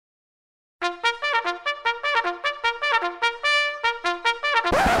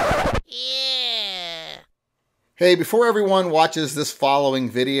Hey, before everyone watches this following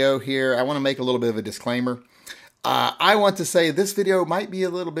video here, I want to make a little bit of a disclaimer. I want to say this video might be a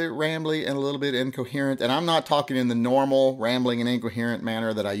little bit rambly and a little bit incoherent, and I'm not talking in the normal rambling and incoherent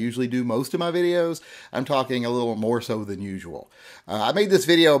manner that I usually do most of my videos. I'm talking a little more so than usual. I made this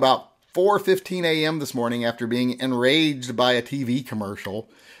video about 4:15 a.m. this morning after being enraged by a TV commercial,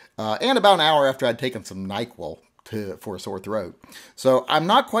 and about an hour after I'd taken some NyQuil for a sore throat. So I'm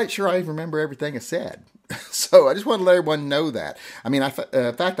not quite sure I remember everything I said. So I just want to let everyone know that. I mean, in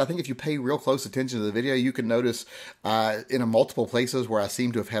fact, I think if you pay real close attention to the video, you can notice in multiple places where I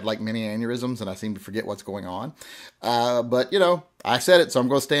seem to have had like mini aneurysms and I seem to forget what's going on. But, you know, I said it, so I'm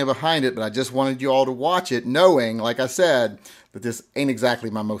going to stand behind it. But I just wanted you all to watch it knowing, like I said, that this ain't exactly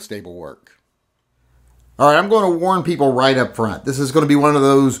my most stable work. All right, I'm going to warn people right up front. This is going to be one of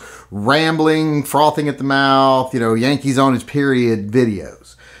those rambling, frothing at the mouth, you know, Yankees on his period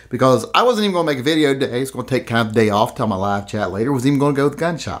videos. Because I wasn't even going to make a video today. It's going to take kind of the day off, tell my live chat later. I was even going to go to the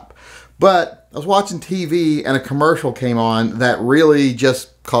gun shop. But I was watching TV and a commercial came on that really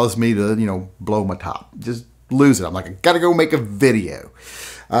just caused me to, you know, blow my top. Just lose it. I'm like, I got to go make a video.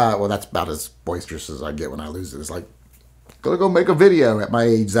 Well, that's about as boisterous as I get when I lose it. It's like, gotta go make a video at my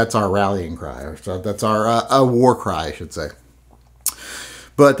age. That's our rallying cry. So that's our war cry, I should say.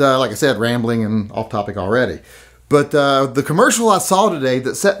 But like I said, rambling and off topic already. But the commercial I saw today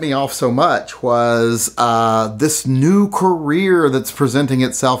that set me off so much was this new career that's presenting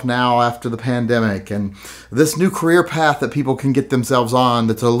itself now after the pandemic, and this new career path that people can get themselves on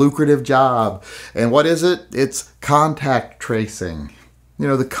that's a lucrative job. And what is it? It's contact tracing. You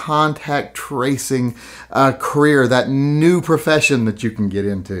know, the contact tracing career, that new profession that you can get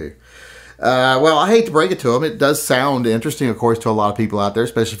into. Well, I hate to break it to them. It does sound interesting, of course, to a lot of people out there,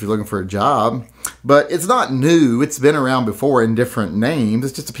 especially if you're looking for a job. But it's not new. It's been around before in different names.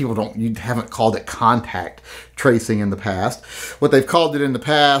 It's just that people you haven't called it contact tracing in the past. What they've called it in the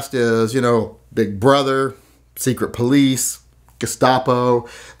past is, you know, Big Brother, Secret Police, Gestapo.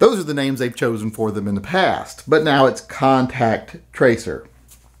 Those are the names they've chosen for them in the past. But now it's contact tracer.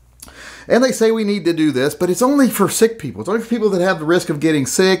 And they say we need to do this, but it's only for sick people. It's only for people that have the risk of getting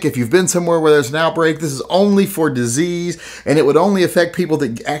sick. If you've been somewhere where there's an outbreak, this is only for disease, and it would only affect people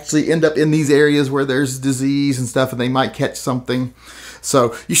that actually end up in these areas where there's disease and stuff, and they might catch something.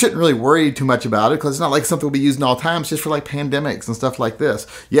 So you shouldn't really worry too much about it, because it's not like something we'll be using all the time. It's just for like pandemics and stuff like this.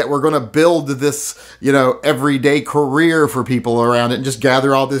 Yet we're going to build this, you know, everyday career for people around it and just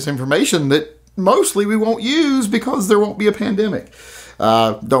gather all this information that mostly we won't use because there won't be a pandemic.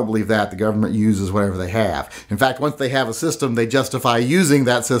 Don't believe that. The government uses whatever they have. In fact, once they have a system, they justify using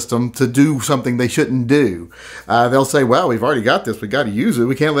that system to do something they shouldn't do. They'll say, well, we've already got this. We've got to use it.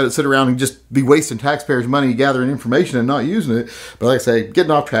 We can't let it sit around and just be wasting taxpayers' money gathering information and not using it. But like I say, getting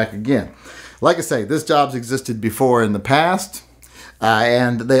off track again. Like I say, this job's existed before in the past.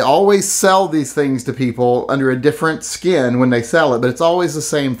 And they always sell these things to people under a different skin when they sell it. But it's always the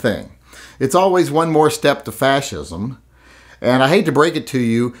same thing. It's always one more step to fascism. And I hate to break it to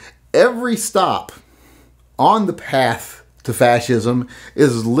you, every stop on the path to fascism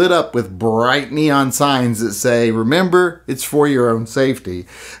is lit up with bright neon signs that say, remember, it's for your own safety.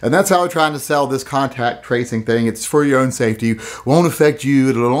 And that's how we're trying to sell this contact tracing thing. It's for your own safety. Won't affect you.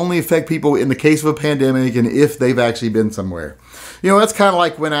 It'll only affect people in the case of a pandemic and if they've actually been somewhere. You know, that's kind of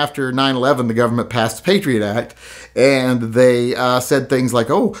like when after 9/11, the government passed the Patriot Act, and they said things like,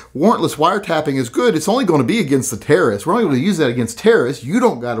 oh, warrantless wiretapping is good. It's only going to be against the terrorists. We're only going to use that against terrorists. You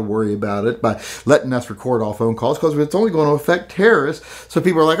don't got to worry about it by letting us record all phone calls because it's only going to affect terrorists. So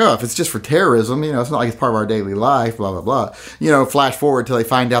people are like, oh, if it's just for terrorism, you know, it's not like it's part of our daily life, blah, blah, blah. You know, flash forward till they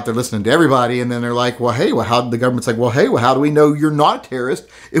find out they're listening to everybody, and then they're like, well, hey, well, how the government's like, well, hey, well, how do we know you're not a terrorist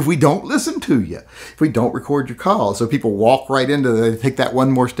if we don't listen to you, if we don't record your calls? So people walk right into they take that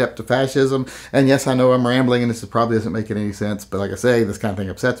one more step to fascism. And yes, I know I'm rambling and this probably doesn't make any sense, but like I say, this kind of thing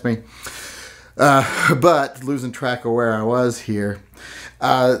upsets me. But losing track of where I was here,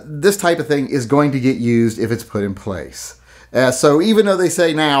 this type of thing is going to get used if it's put in place. So even though they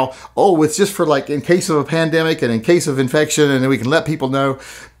say now, oh, it's just for like in case of a pandemic and in case of infection, and then we can let people know,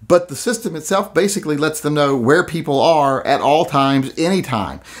 but the system itself basically lets them know where people are at all times,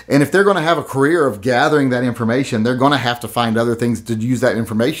 anytime. And if they're going to have a career of gathering that information, they're going to have to find other things to use that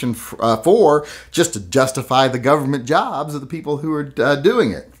information for just to justify the government jobs of the people who are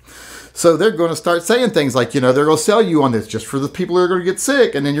doing it. So they're going to start saying things like, you know, they're going to sell you on this just for the people who are going to get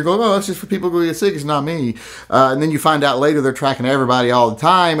sick. And then you're going, oh, it's just for people who are going to get sick. It's not me. And then you find out later they're tracking everybody all the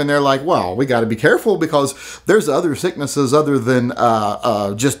time. And they're like, well, we got to be careful because there's other sicknesses other than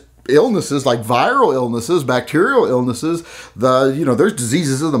just illnesses like viral illnesses, bacterial illnesses, there's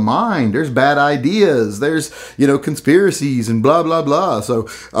diseases of the mind, there's bad ideas, there's, conspiracies and blah, blah, blah. So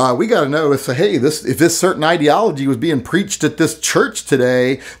we got to know if this certain ideology was being preached at this church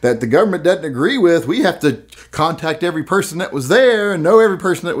today that the government doesn't agree with, we have to contact every person that was there and know every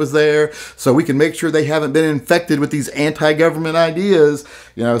person that was there so we can make sure they haven't been infected with these anti-government ideas.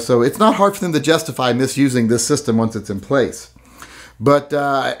 So it's not hard for them to justify misusing this system once it's in place. But,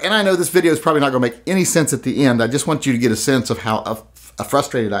 and I know this video is probably not going to make any sense at the end. I just want you to get a sense of how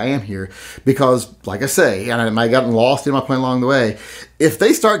frustrated I am here because, like I say, and I might have gotten lost in my plan along the way, if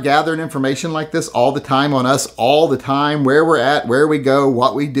they start gathering information like this all the time on us, all the time, where we're at, where we go,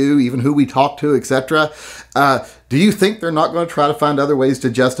 what we do, even who we talk to, etc., do you think they're not going to try to find other ways to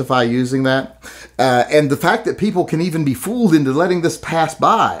justify using that? And the fact that people can even be fooled into letting this pass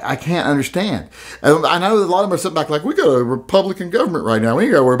by, I can't understand. I know that a lot of them are sitting back like, we got a Republican government right now. We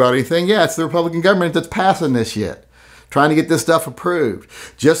ain't got to worry about anything. Yeah, it's the Republican government that's passing this shit, trying to get this stuff approved.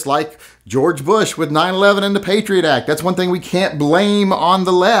 Just like George Bush with 9/11 and the Patriot Act. That's one thing we can't blame on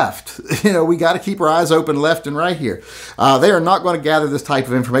the left. We got to keep our eyes open left and right here. They are not going to gather this type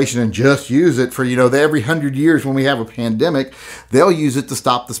of information and just use it for, every 100 years when we have a pandemic. They'll use it to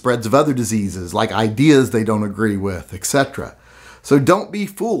stop the spreads of other diseases, like ideas they don't agree with, etc. So don't be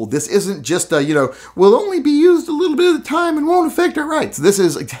fooled. This isn't just will only be used a little bit at a time and won't affect our rights. This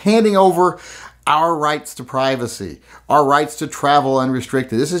is handing over our rights to privacy, our rights to travel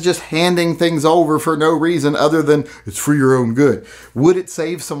unrestricted. This is just handing things over for no reason other than it's for your own good. Would it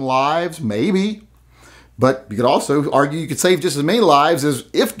save some lives? Maybe. But you could also argue you could save just as many lives as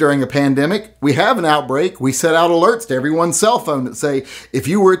if during a pandemic we have an outbreak, we set out alerts to everyone's cell phone that say, if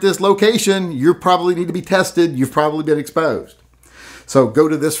you were at this location, you probably need to be tested. You've probably been exposed. So go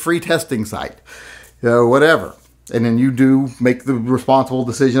to this free testing site, whatever. And then you do make the responsible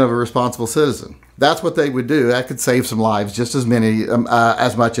decision of a responsible citizen. That's what they would do. That could save some lives, just as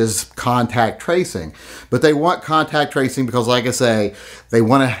much as contact tracing. But they want contact tracing because, like I say, they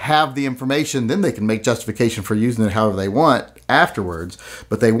want to have the information. Then they can make justification for using it however they want afterwards.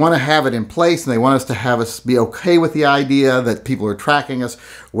 But they want to have it in place, and they want us to have us be okay with the idea that people are tracking us,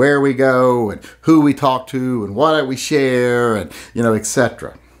 where we go, and who we talk to, and what we share, and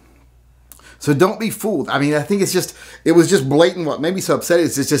etc. So don't be fooled. I mean, I think it was just blatant. What made me so upset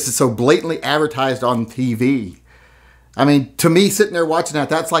is it's so blatantly advertised on TV. I mean, to me, sitting there watching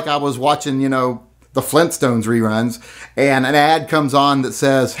that's like I was watching, the Flintstones reruns, and an ad comes on that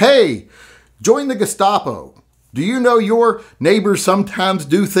says, hey, join the Gestapo. Do you know your neighbors sometimes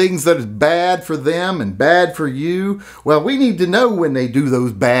do things that is bad for them and bad for you? Well, we need to know when they do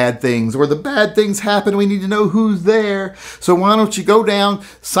those bad things, or the bad things happen. We need to know who's there. So why don't you go down,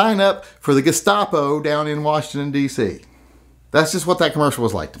 sign up for the Gestapo down in Washington, D.C. That's just what that commercial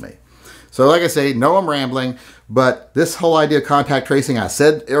was like to me. So like I say, no, I'm rambling, but this whole idea of contact tracing, I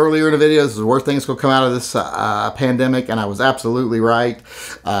said earlier in the video, this is the worst thing that's going to come out of this pandemic, and I was absolutely right.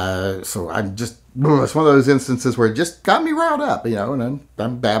 So I'm just, it's one of those instances where it just got me riled up, and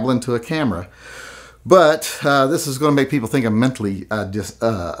I'm babbling to a camera. But this is going to make people think I'm mentally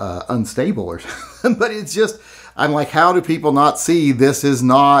unstable or something. But it's just, I'm like, how do people not see this is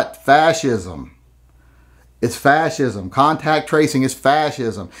not fascism? It's fascism. Contact tracing is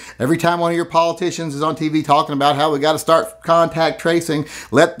fascism. Every time one of your politicians is on TV talking about how we got to start contact tracing,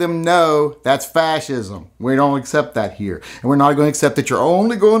 let them know that's fascism. We don't accept that here. And we're not going to accept that you're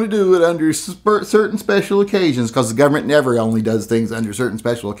only going to do it under certain special occasions, because the government never only does things under certain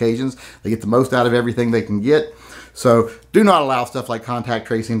special occasions. They get the most out of everything they can get. So do not allow stuff like contact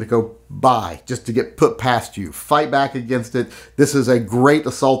tracing to go by just to get put past you. Fight back against it. This is a great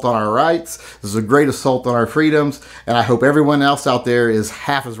assault on our rights. This is a great assault on our freedoms. And I hope everyone else out there is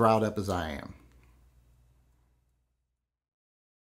half as riled up as I am.